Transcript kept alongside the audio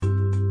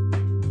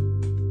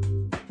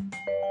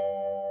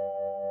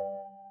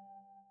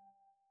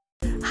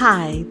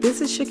Hi,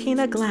 this is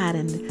Shakina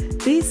Gladden,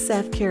 the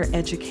self-care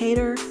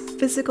educator,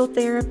 physical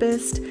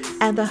therapist,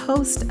 and the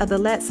host of the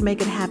Let's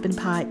Make It Happen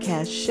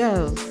podcast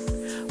show.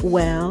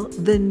 Well,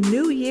 the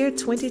new year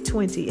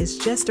 2020 is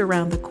just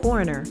around the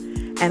corner,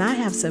 and I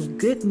have some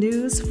good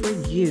news for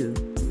you.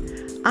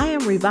 I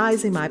am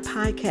revising my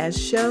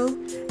podcast show,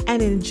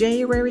 and in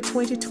January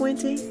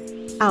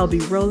 2020, I'll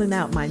be rolling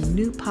out my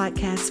new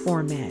podcast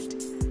format.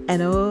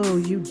 And oh,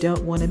 you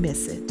don't want to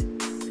miss it.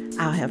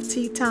 I'll have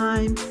tea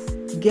time,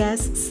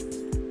 guests,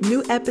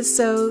 new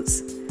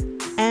episodes,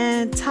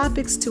 and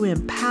topics to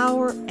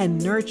empower and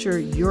nurture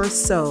your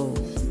soul,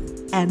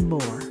 and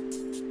more.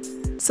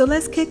 So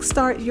let's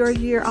kickstart your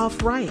year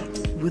off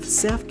right with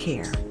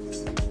self-care.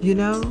 You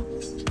know,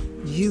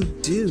 you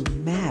do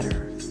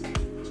matter.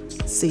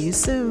 See you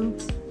soon.